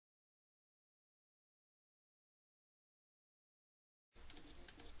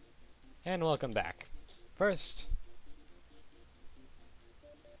And welcome back. First,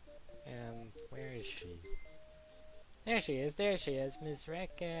 where is she? There she is, Miss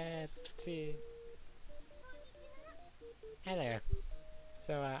Recettear. Hi there.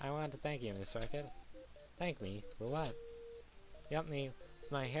 So, I wanted to thank you, Miss Recettear. Thank me? For what? You helped me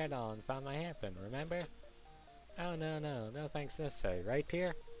with my hair doll and found my hairpin, remember? Oh, no thanks necessary, right,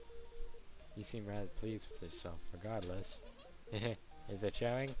 Tear? You seem rather pleased with yourself, regardless. Is it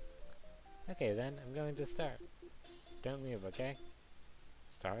showing? Okay then, I'm going to start. Don't move, okay?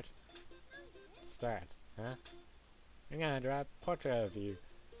 Start? Start, huh? I'm gonna draw a portrait of you.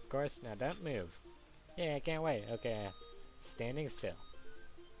 Of course, now don't move. Yeah, I can't wait. Okay, standing still.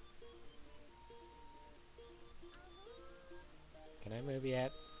 Can I move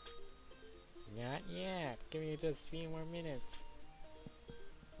yet? Not yet. Give me just a few more minutes.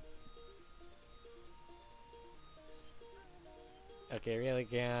 Okay, really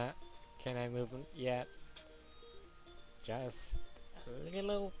can't. Can I move yet? Just a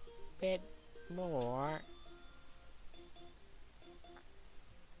little bit more.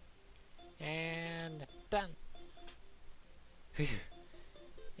 And done.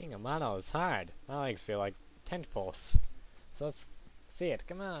 Being a model is hard. My legs feel like tent poles. So let's see it.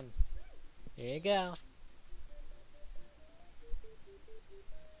 Come on. Here you go.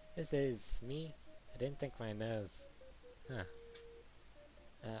 This is me. I didn't think my nose. Huh.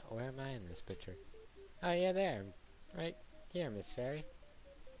 Where am I in this picture? Oh, yeah, there. Right here, Miss Fairy.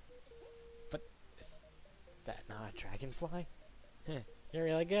 But is that not a dragonfly? You're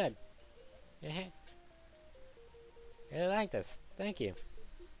really good. I really like this. Thank you.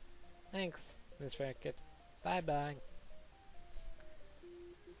 Thanks, Miss Recettear. Bye-bye.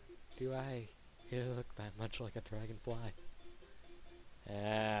 Do I really look that much like a dragonfly?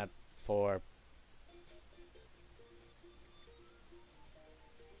 Poor.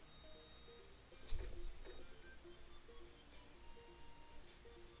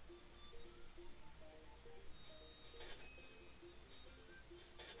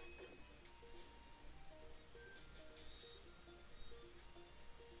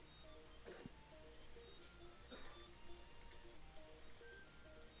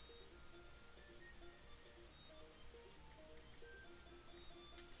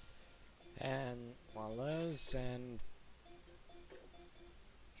 And while those, and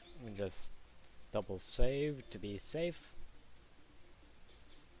we just double save to be safe.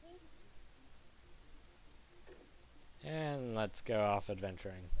 And let's go off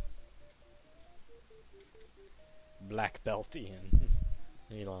adventuring. Black belt Ian.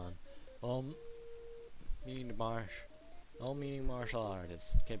 Elon. Meaning martial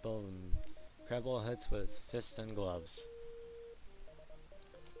artist, capable of incredible hits with fists and gloves.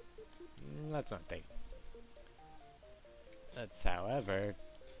 Let's not think. Let's, however,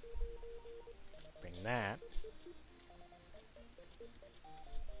 bring that.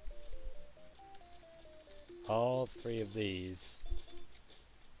 All three of these.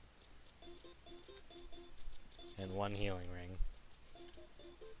 And one healing ring.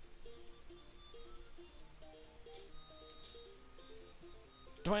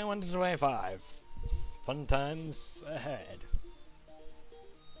 $21 to 25. Fun times ahead.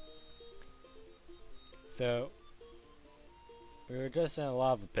 So, we were just in a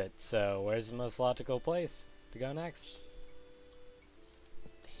lava pit, so where's the most logical place to go next?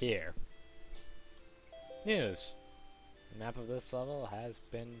 Here. News. The map of this level has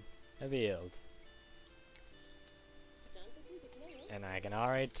been revealed. And I can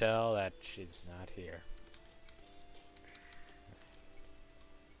already tell that she's not here.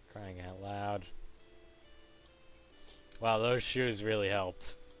 Crying out loud. Wow, those shoes really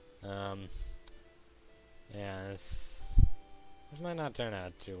helped. Yeah, this might not turn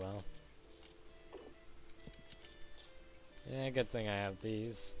out too well. Yeah, good thing I have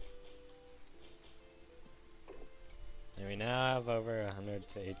these. And we now have over 100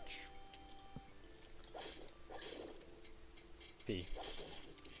 HP.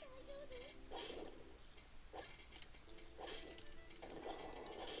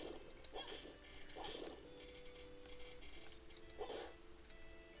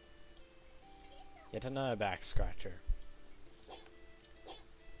 Yet another back scratcher.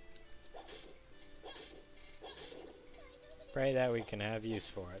 Pray that we can have use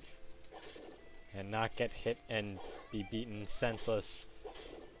for it. And not get hit and be beaten senseless.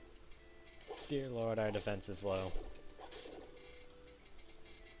 Dear Lord, our defense is low.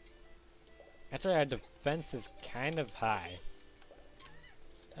 Actually, our defense is kind of high.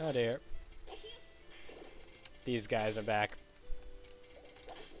 Oh dear. These guys are back.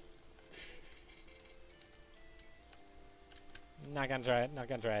 Not gonna try it, not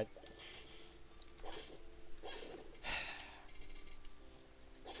gonna try it.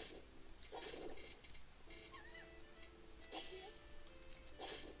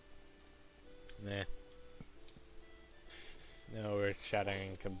 Meh. No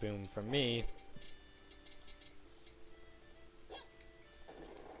earth-shattering kaboom from me.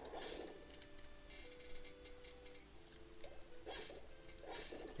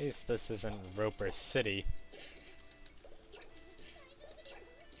 At least this isn't Roper City.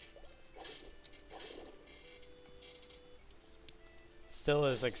 Still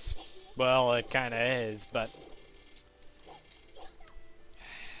is well, it kinda is, but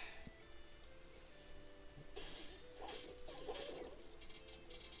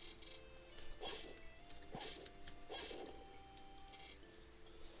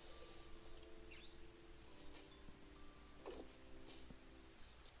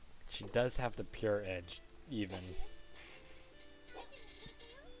she does have the pure edge, even.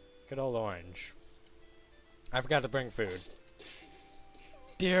 Good old orange. I forgot to bring food.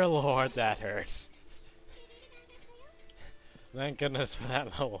 Dear Lord, that hurt. Thank goodness for that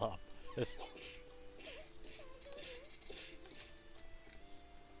level up.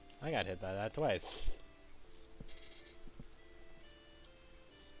 I got hit by that twice.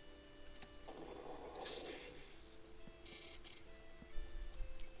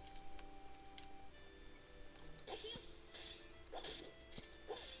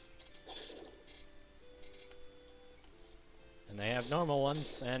 And they have normal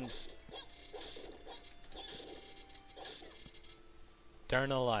ones, and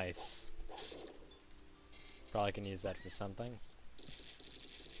eternal ice. Probably can use that for something.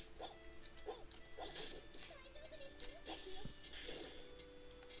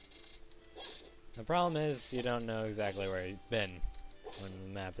 The problem is you don't know exactly where you've been when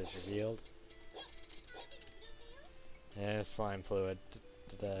the map is revealed. Yeah, slime fluid.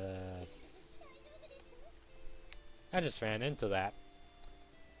 I just ran into that.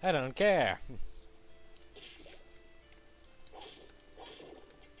 I don't care.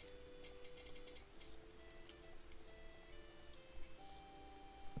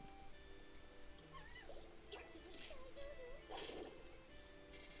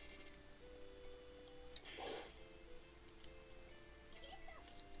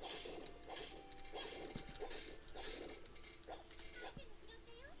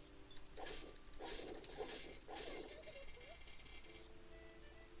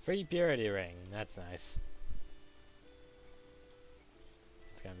 Free purity ring, that's nice.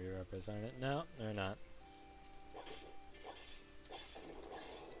 It's gotta be Ropers, aren't it? No, they're not.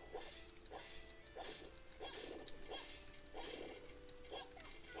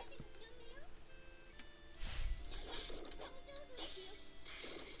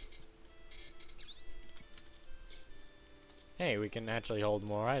 Hey, we can actually hold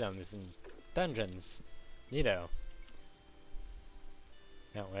more items in dungeons. Neato.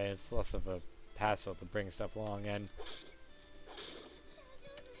 That way it's less of a hassle to bring stuff along, and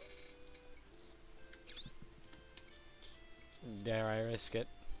dare I risk it?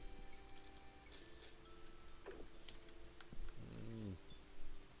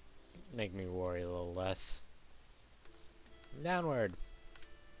 Make me worry a little less. Downward.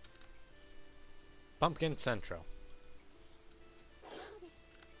 Pumpkin Central.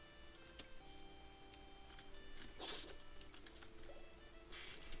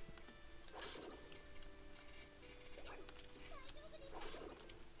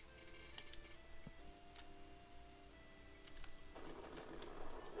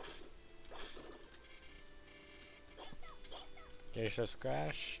 Gaseous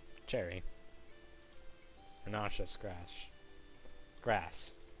Crash, Cherry. Noxious Crash.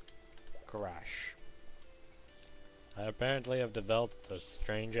 Grass. Crash. I apparently have developed a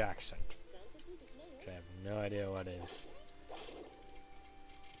strange accent, which I have no idea what is.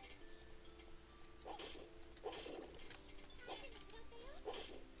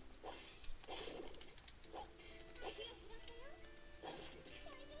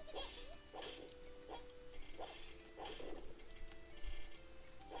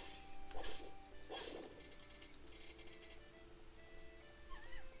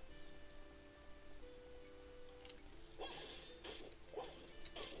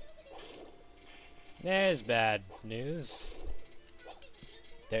 There's bad news.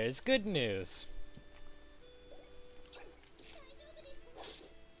 There's good news.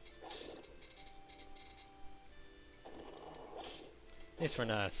 At least we're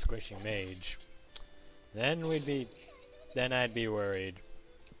not a squishy mage. Then I'd be worried.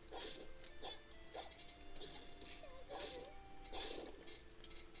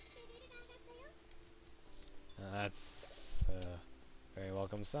 That's a very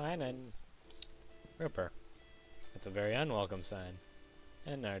welcome sign, and Roper. That's a very unwelcome sign.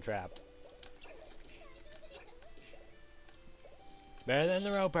 And our trap. Better than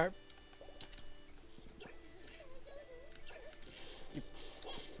the Roper.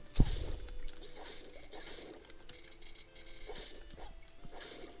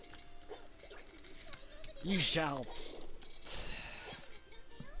 You shall.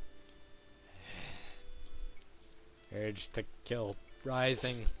 Urge to kill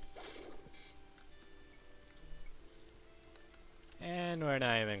rising. And we're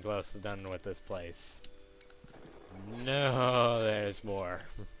not even close to done with this place. No, there's more.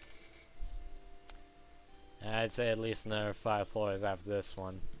 I'd say at least another 5 floors after this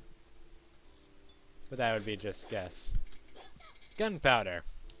one. But that would be just guess. Gunpowder.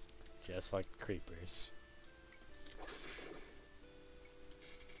 Just like creepers.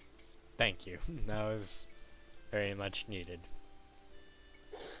 Thank you. That was very much needed.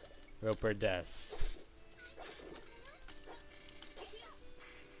 Roper deaths.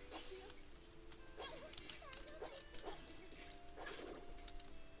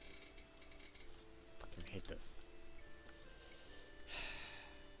 Fucking hate this.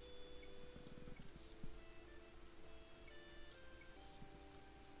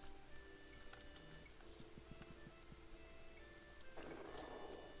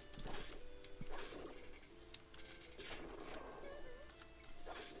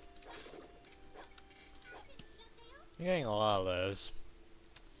 I'm getting a lot of those.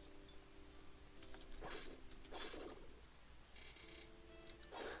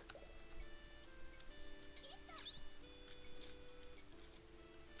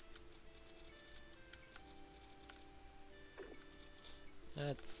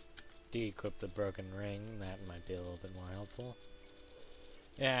 Let's de-equip the broken ring. That might be a little bit more helpful.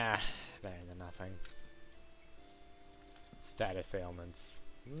 Yeah, better than nothing. Status ailments.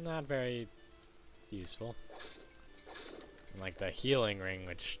 Not very useful. Like the healing ring,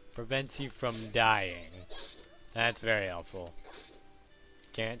 which prevents you from dying. That's very helpful.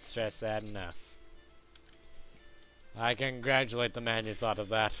 Can't stress that enough. I congratulate the man who thought of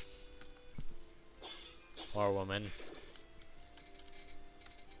that. Or woman.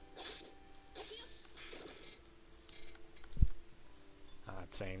 I'm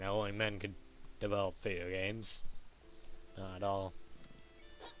not saying that only men could develop video games. Not at all.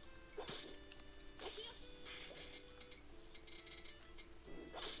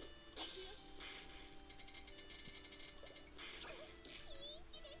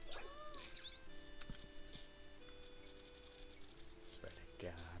 Swear to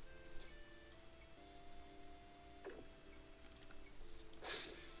God.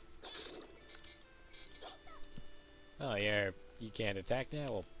 Oh, you can't attack now?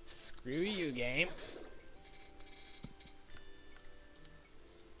 Well, screw you, game.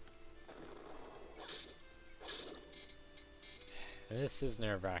 This is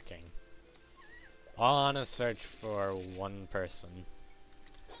nerve-wracking. All on a search for one person.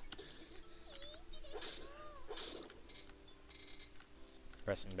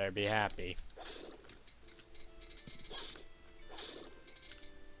 Person better be happy.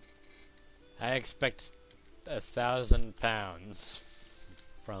 I expect 1,000 pounds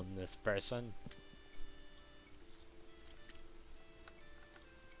from this person.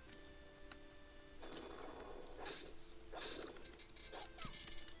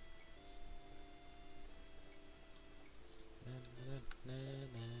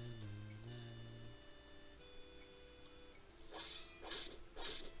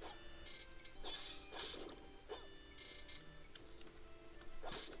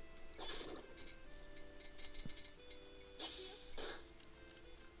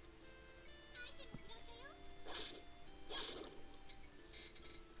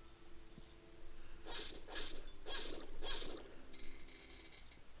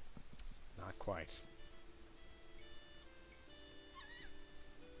 Not quite.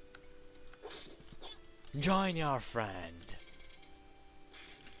 Join your friend.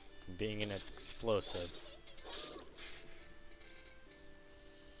 Being an explosive.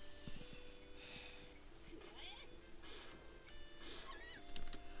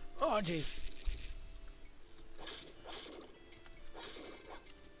 Oh jeez.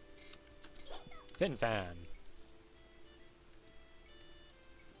 Fin fan.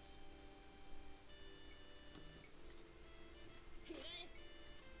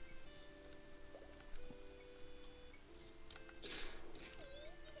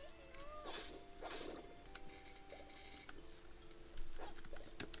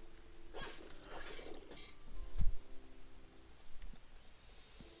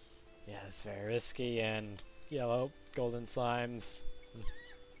 Yeah, it's very risky, and yellow, golden slimes,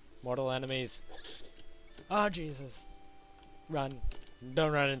 mortal enemies. Oh, Jesus. Run.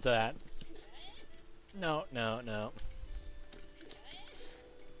 Don't run into that. No, no, no.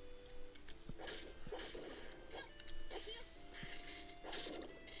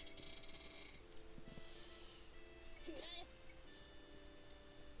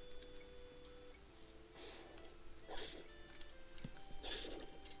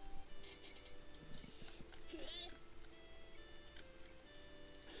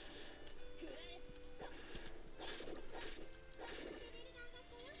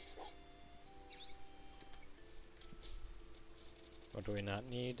 do we not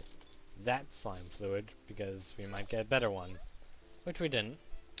need that slime fluid, because we might get a better one. Which we didn't.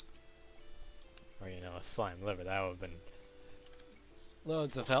 Or, you know, a slime liver, that would have been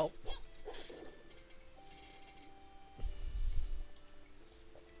loads of help.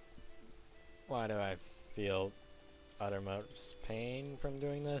 Why do I feel uttermost pain from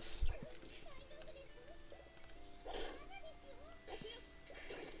doing this?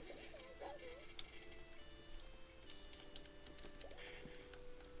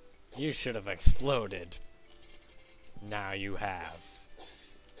 You should have exploded. Now you have.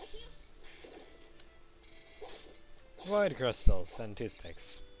 Void crystals and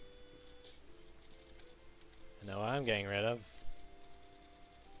toothpicks. I know what I'm getting rid of.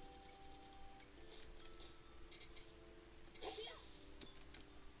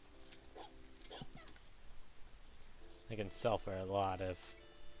 I can sell for a lot if...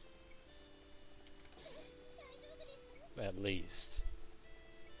 at least.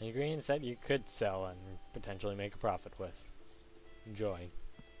 Ingredients that you could sell and potentially make a profit with. Enjoy.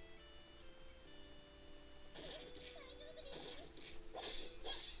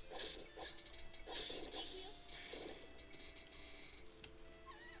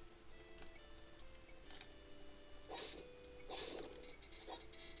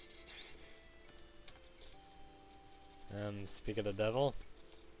 Speak of the devil.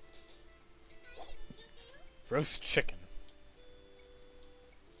 Roast chicken.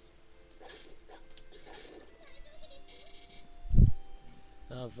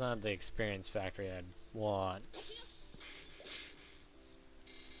 Well, it's not the experience factory I'd want.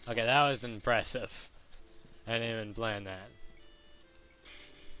 Okay, that was impressive. I didn't even plan that.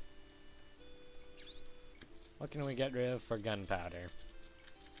 What can we get rid of for gunpowder?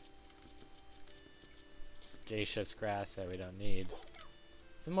 Gaseous grass that we don't need.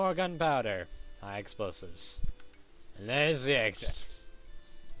 Some more gunpowder. High explosives. And there's the exit.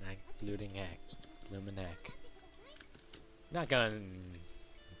 That looting heck. Bloomin' heck. Not gonna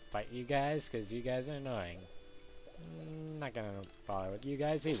fight you guys, because you guys are annoying. Not gonna bother with you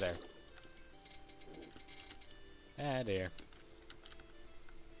guys either. Ah dear.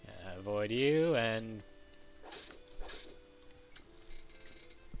 Avoid you and...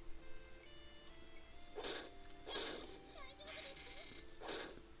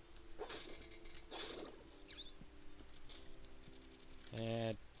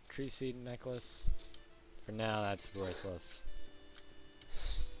 tree seed necklace. For now, that's worthless.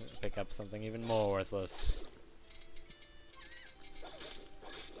 Pick up something even more worthless.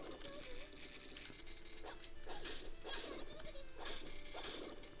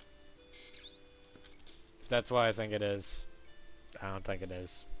 If that's why I think it is. I don't think it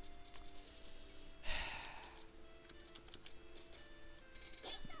is.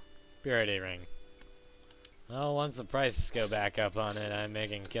 Purity ring. Well, once the prices go back up on it, I'm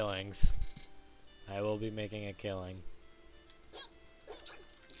making killings. I will be making a killing.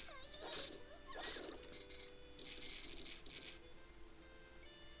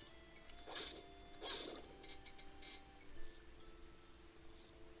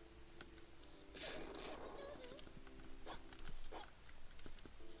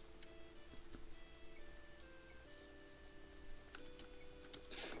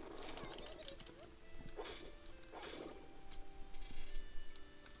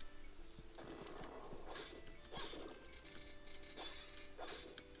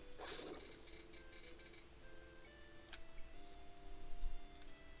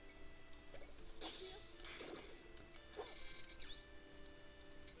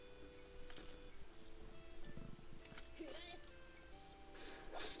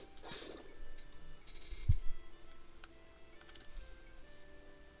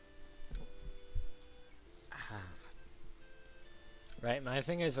 Right, my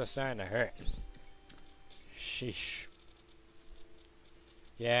fingers are starting to hurt. Sheesh.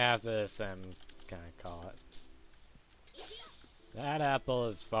 Yeah, after this I'm gonna call it. That apple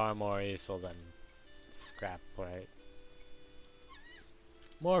is far more useful than scrap plate.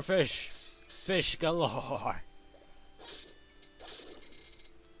 More fish! Fish galore!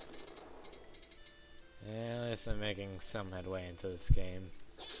 Yeah, at least I'm making some headway into this game.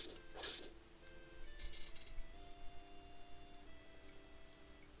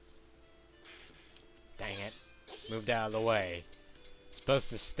 Dang it. Moved out of the way. Supposed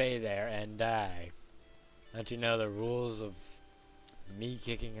to stay there and die. Don't you know the rules of me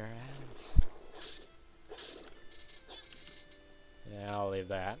kicking your ass? Yeah, I'll leave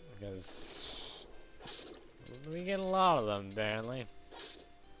that, because we get a lot of them, apparently.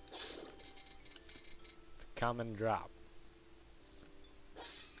 It's a common drop.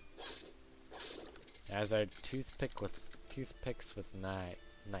 As our toothpick with toothpicks with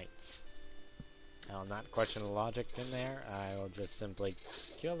knights. I'll not question the logic in there. I will just simply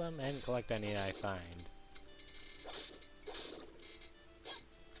kill them and collect any I find.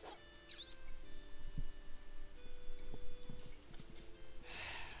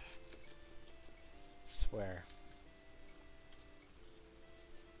 Swear.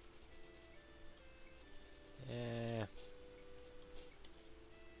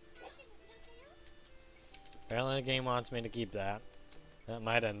 Apparently the game wants me to keep that. That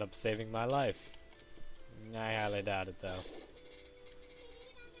might end up saving my life. I highly doubt it though.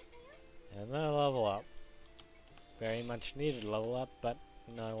 And then a level up. Very much needed level up, but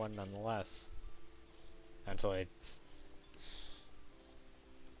another one nonetheless. Until it's...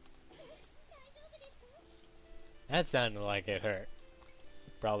 That sounded like it hurt.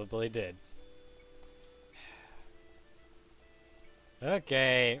 Probably did.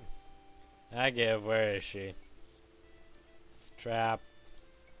 Okay. I give. Where is she? It's a trap.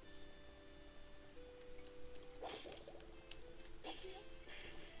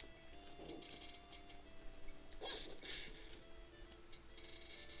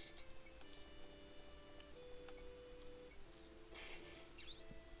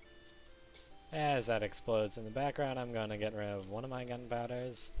 As that explodes in the background, I'm gonna get rid of one of my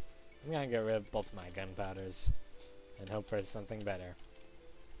gunpowders. I'm gonna get rid of both my gunpowders. And hope for something better.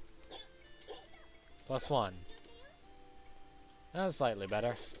 +1. That was slightly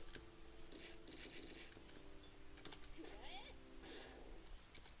better.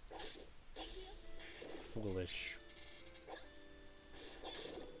 Foolish.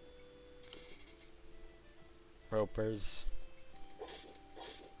 Ropers.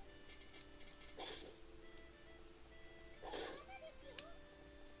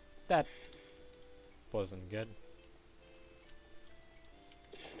 That wasn't good.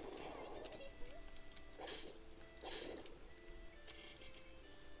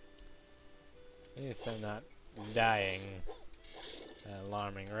 At least I'm not dying at an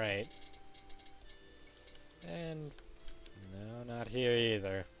alarming rate. And no, not here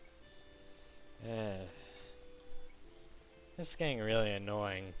either. This is getting really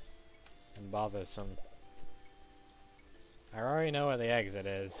annoying and bothersome. I already know where the exit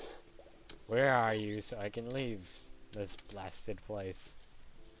is. Where are you so I can leave this blasted place?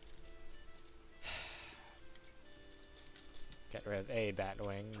 Get rid of a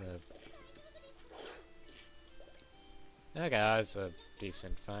Batwing. Okay, that's a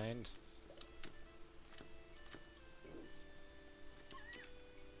decent find.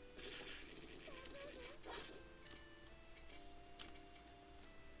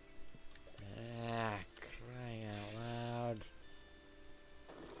 Ah, crying out loud.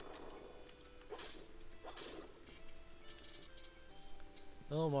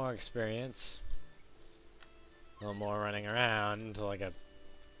 A little more experience. A little more running around until I get...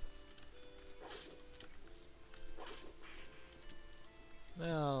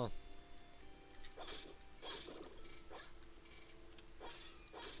 Well...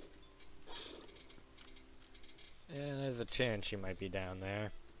 Yeah, there's a chance she might be down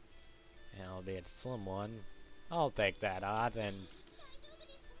there. And albeit a slim one. I'll take that odd and...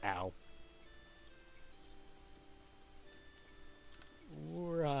 Ow.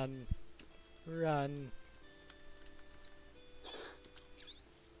 Run. Run.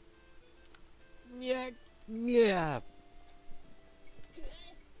 Yeah. Yeah.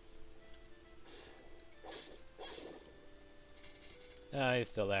 Oh, he's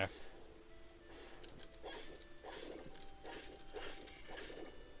still there.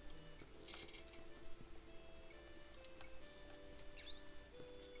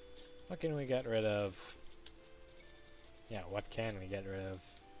 What can we get rid of? Yeah, what can we get rid of?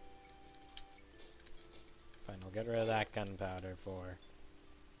 Fine, we'll get rid of that gunpowder for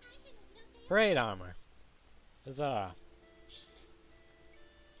parade armor. Huzzah!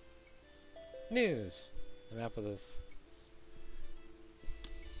 News! The map of this.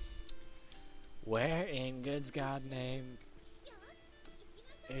 Where in good's God name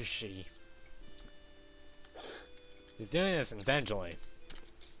is she? He's doing this intentionally.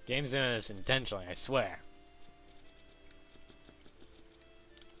 Game's doing this intentionally, I swear.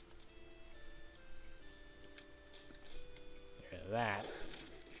 Get rid of that.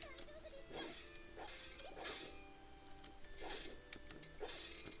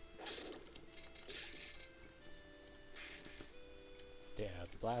 Stay out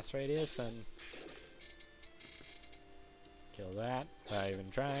of the blast radius and kill that without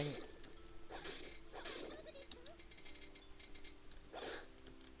even trying.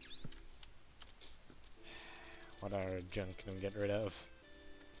 What other junk can we get rid of?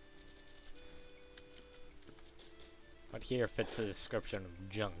 What here fits the description of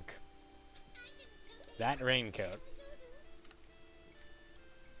junk? That raincoat.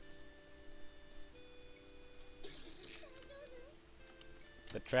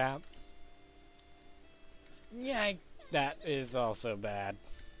 The trap. Yike! That is also bad.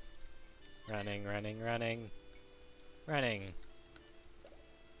 Running, running, running. Running.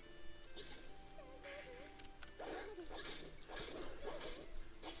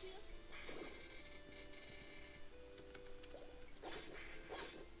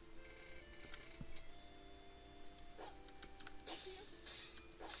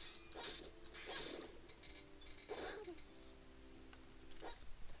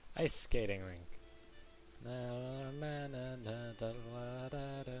 Ice skating rink.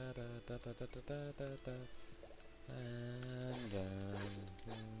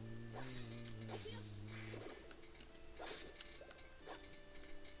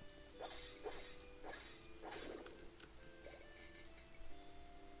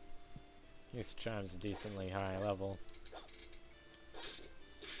 This charm's a decently high level.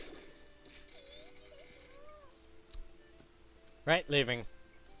 Right, leaving.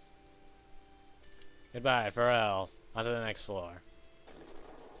 Goodbye, farewell. On to the next floor.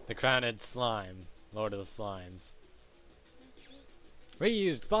 The Crowned Slime, Lord of the Slimes.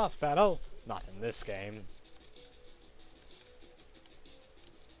 Reused boss battle? Not in this game.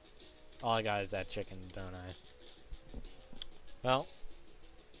 All I got is that chicken, don't I? Well.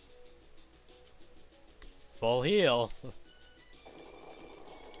 Full heal.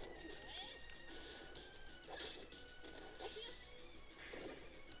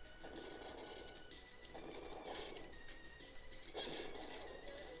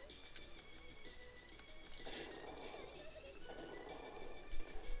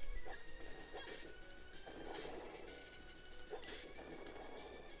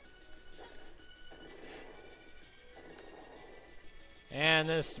 And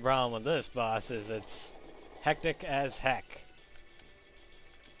this problem with this boss is it's hectic as heck.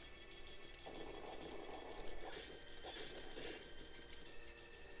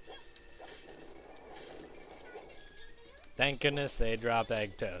 Thank goodness they drop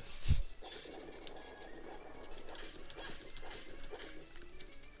egg toasts.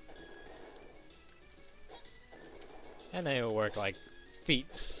 And they will work like feet.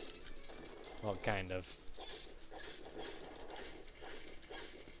 Well, kind of.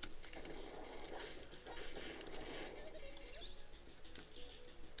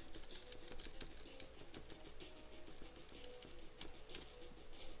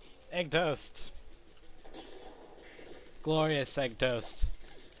 Egg toast. Glorious egg toast.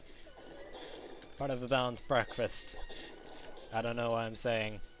 Part of the balanced breakfast. I don't know what I'm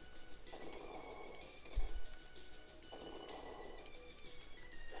saying.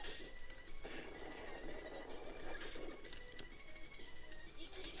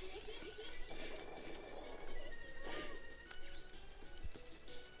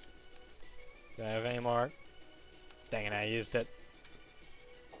 Do I have any more? Dang it, I used it.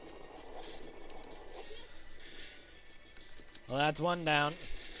 Well, that's one down.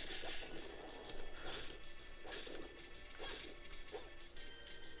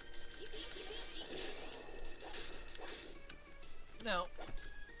 No.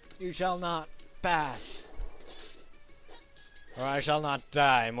 You shall not pass. Or I shall not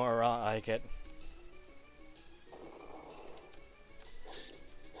die, more like it.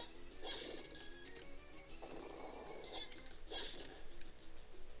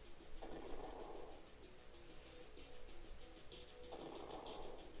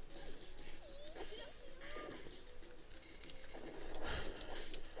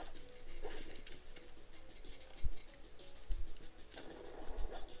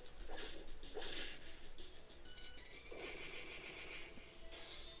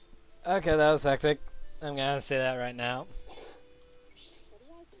 Okay, that was hectic. I'm gonna say that right now.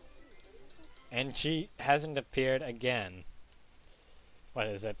 And she hasn't appeared again. What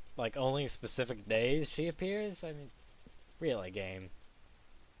is it? Like only specific days she appears? I mean, really, game.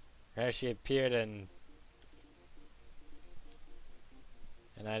 Or has she appeared in...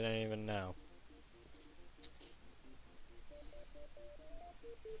 And I don't even know.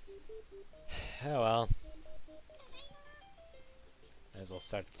 Oh well. Might as well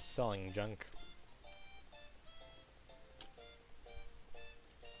start selling junk.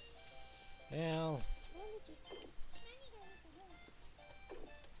 Yeah.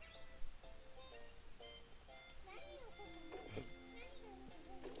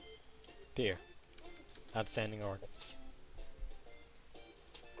 Dear. Outstanding orders.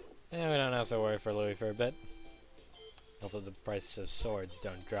 Yeah, we don't have to worry for Louis for a bit. Hopefully the price of swords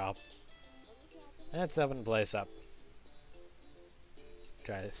don't drop. Let's open the place up.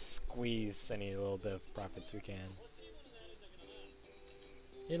 try to squeeze any little bit of profits we can.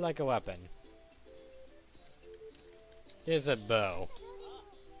 You'd like a weapon. Here's a bow.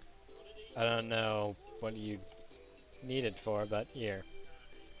 I don't know what you need it for, but here.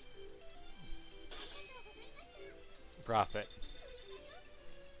 Profit.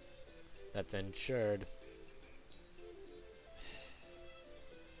 That's insured.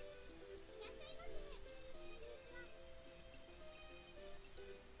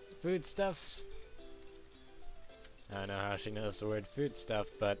 Foodstuffs. I don't know how she knows the word foodstuff,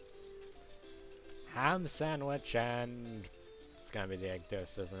 but ham sandwich and it's gonna be the egg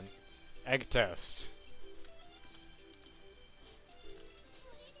toast, isn't it? Egg toast.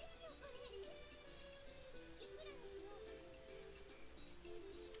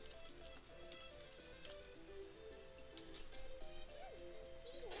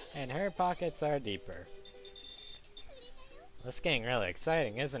 And her pockets are deeper. This is getting really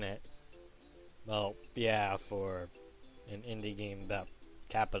exciting, isn't it? Well, yeah, for an indie game about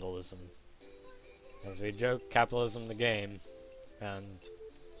capitalism. As we joke, capitalism the game, and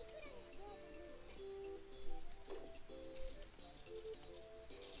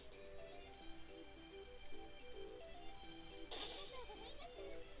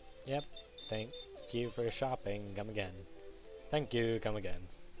yep, thank you for shopping, come again. Thank you, come again.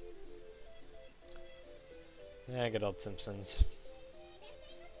 Yeah, good old Simpsons.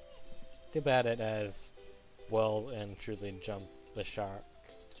 Too bad it has well and truly jumped the shark.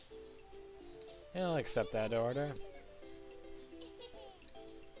 I'll accept that order.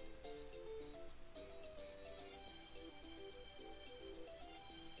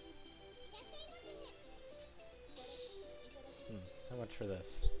 How much for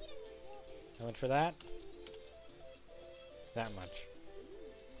this? How much for that? That much.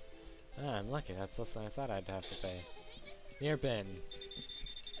 Ah, I'm lucky. That's less than I thought I'd have to pay. Near bin.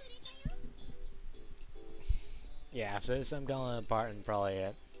 Yeah, after this I'm going apart and probably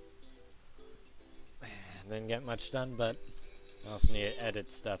it. Didn't get much done, but I also need to edit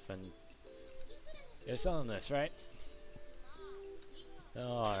stuff, and you're selling this, right? Oh,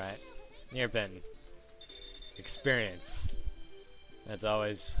 alright. Near bin. Experience. That's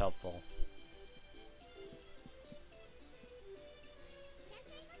always helpful.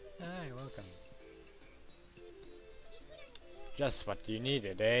 Hi, welcome. Just what you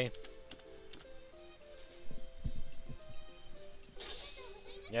needed, eh?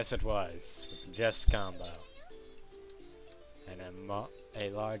 Yes, it was. With the just combo. And a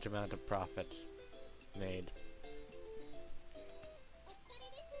large amount of profit made.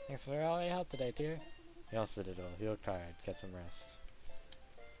 Thanks for all your help today, dear. You also did well. You look tired. Get some rest.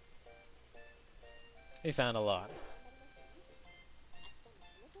 We found a lot.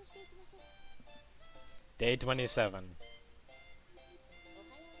 Day 27.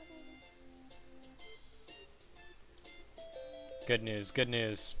 Good news, good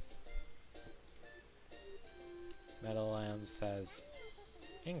news. Metal lamps has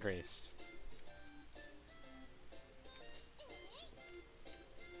increased.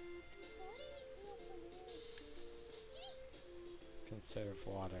 Conserve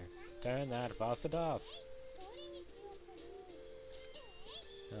water. Turn that faucet off.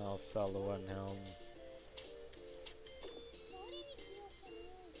 I'll sell the wooden helm.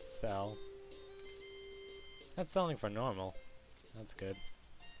 Sell. That's selling for normal. That's good.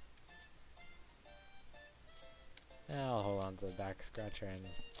 I'll hold on to the back scratcher and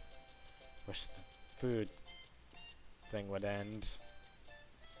wish the food thing would end.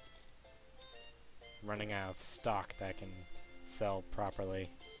 I'm running out of stock that can sell properly.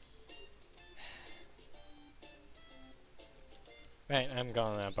 Right, I'm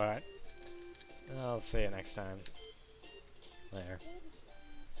going that part. I'll see you next time. Later.